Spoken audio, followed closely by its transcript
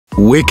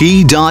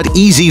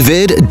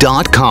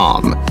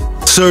wiki.ezvid.com.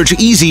 Search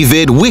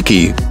EasyVid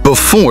Wiki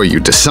before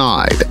you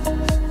decide.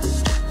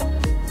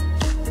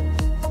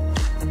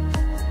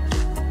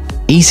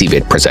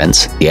 EasyVid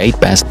presents the 8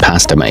 best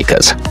pasta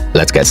makers.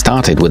 Let's get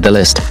started with the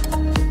list.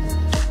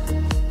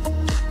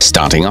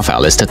 Starting off our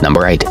list at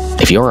number 8.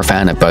 If you're a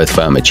fan of both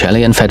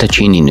vermicelli and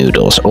fettuccine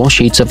noodles or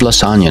sheets of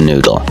lasagna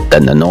noodle,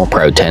 then the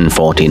Norpro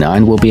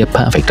 1049 will be a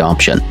perfect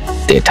option.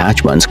 The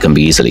attachments can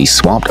be easily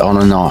swapped on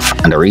and off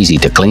and are easy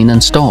to clean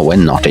and store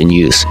when not in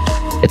use.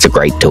 It's a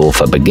great tool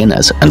for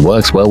beginners and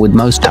works well with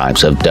most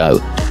types of dough.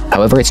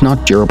 However, it's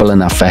not durable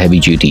enough for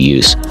heavy-duty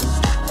use.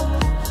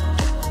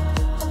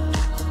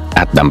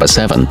 At number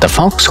 7, the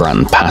Fox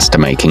Run pasta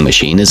making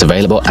machine is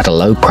available at a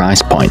low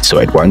price point, so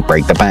it won't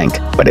break the bank,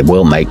 but it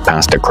will make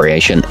pasta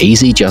creation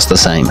easy just the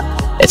same.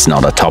 It's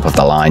not a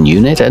top-of-the-line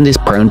unit and is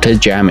prone to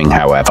jamming,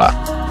 however.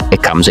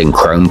 It comes in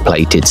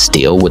chrome-plated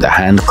steel with a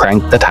hand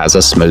crank that has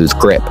a smooth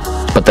grip,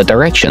 but the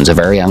directions are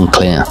very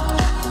unclear.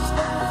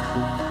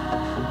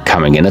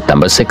 Coming in at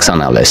number 6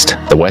 on our list,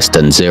 the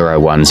Weston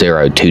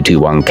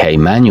 010221K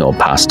manual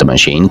pasta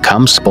machine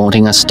comes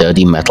sporting a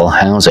sturdy metal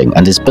housing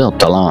and is built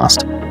to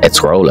last.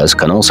 Its rollers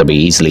can also be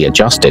easily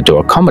adjusted to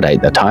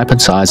accommodate the type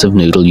and size of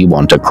noodle you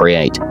want to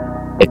create.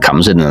 It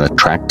comes in an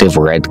attractive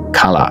red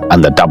color,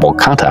 and the double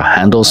cutter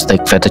handles thick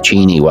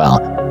fettuccine well.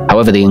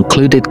 However, the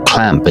included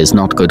clamp is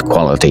not good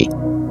quality.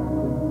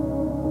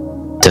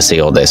 To see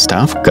all this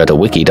stuff, go to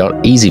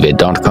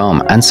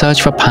wiki.ezvid.com and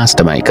search for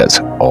pasta makers,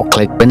 or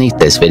click beneath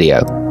this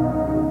video.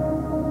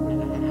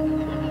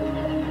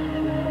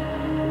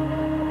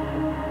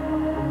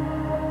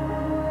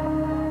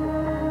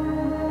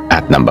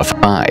 At number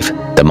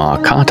 5, the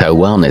Marcato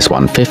Wellness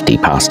 150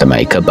 pasta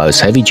maker boasts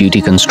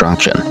heavy-duty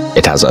construction.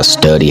 It has a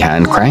sturdy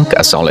hand crank,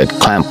 a solid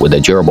clamp with a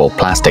durable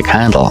plastic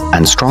handle,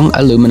 and strong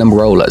aluminum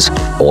rollers,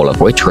 all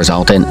of which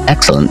result in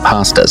excellent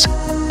pastas.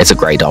 It's a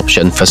great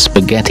option for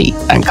spaghetti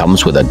and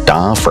comes with a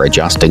dial for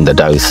adjusting the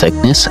dough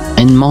thickness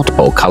in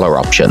multiple color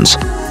options.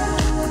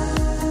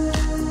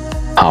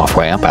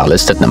 Halfway up our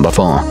list at number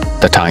 4,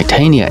 the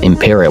Titania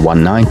Imperia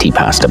 190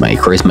 pasta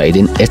maker is made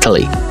in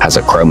Italy, has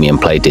a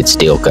chromium-plated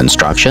steel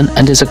construction,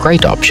 and is a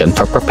great option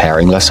for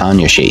preparing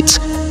lasagna sheets.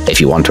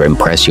 If you want to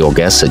impress your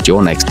guests at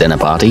your next dinner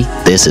party,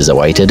 this is a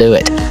way to do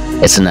it.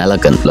 It's an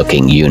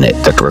elegant-looking unit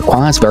that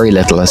requires very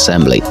little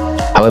assembly.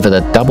 However,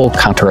 the double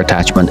cutter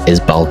attachment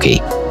is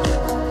bulky.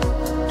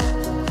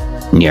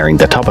 Nearing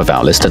the top of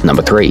our list at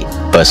number 3,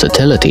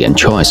 versatility and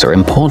choice are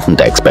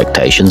important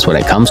expectations when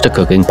it comes to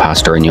cooking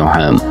pasta in your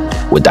home.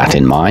 With that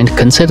in mind,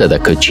 consider the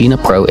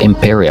CucinaPro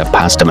Imperia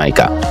pasta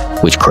maker,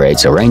 which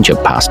creates a range of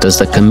pastas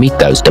that can meet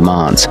those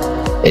demands.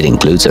 It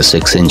includes a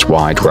 6-inch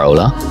wide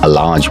roller, a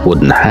large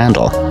wooden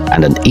handle,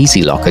 and an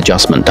easy lock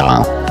adjustment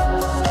dial.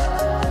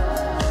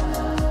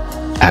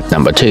 At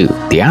number 2,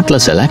 the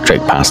Atlas electric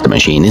pasta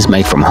machine is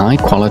made from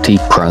high-quality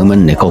chrome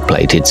and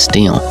nickel-plated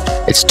steel.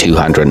 Its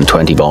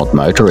 220-volt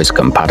motor is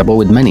compatible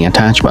with many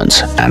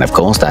attachments, and of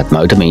course that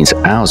motor means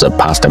hours of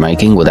pasta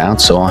making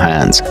without sore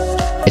hands.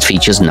 It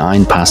features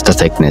 9 pasta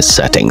thickness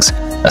settings,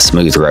 a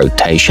smooth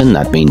rotation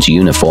that means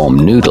uniform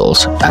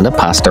noodles, and a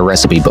pasta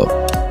recipe book.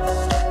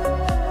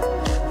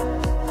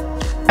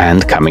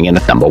 And coming in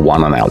at number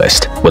 1 on our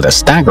list, with a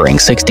staggering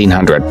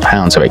 1,600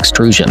 pounds of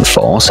extrusion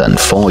force and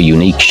 4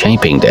 unique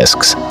shaping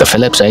discs, the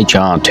Philips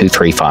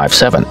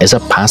HR2357 is a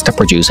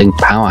pasta-producing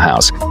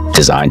powerhouse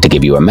designed to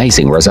give you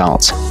amazing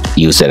results.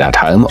 Use it at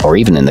home or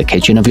even in the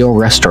kitchen of your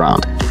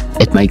restaurant.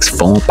 It makes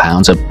 4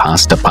 pounds of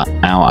pasta per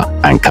hour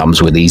and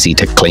comes with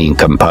easy-to-clean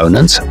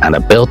components and a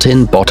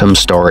built-in bottom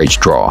storage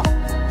drawer.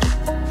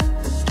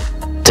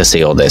 To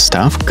see all this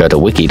stuff, go to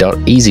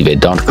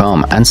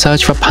wiki.ezvid.com and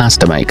search for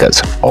pasta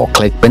makers, or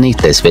click beneath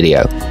this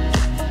video.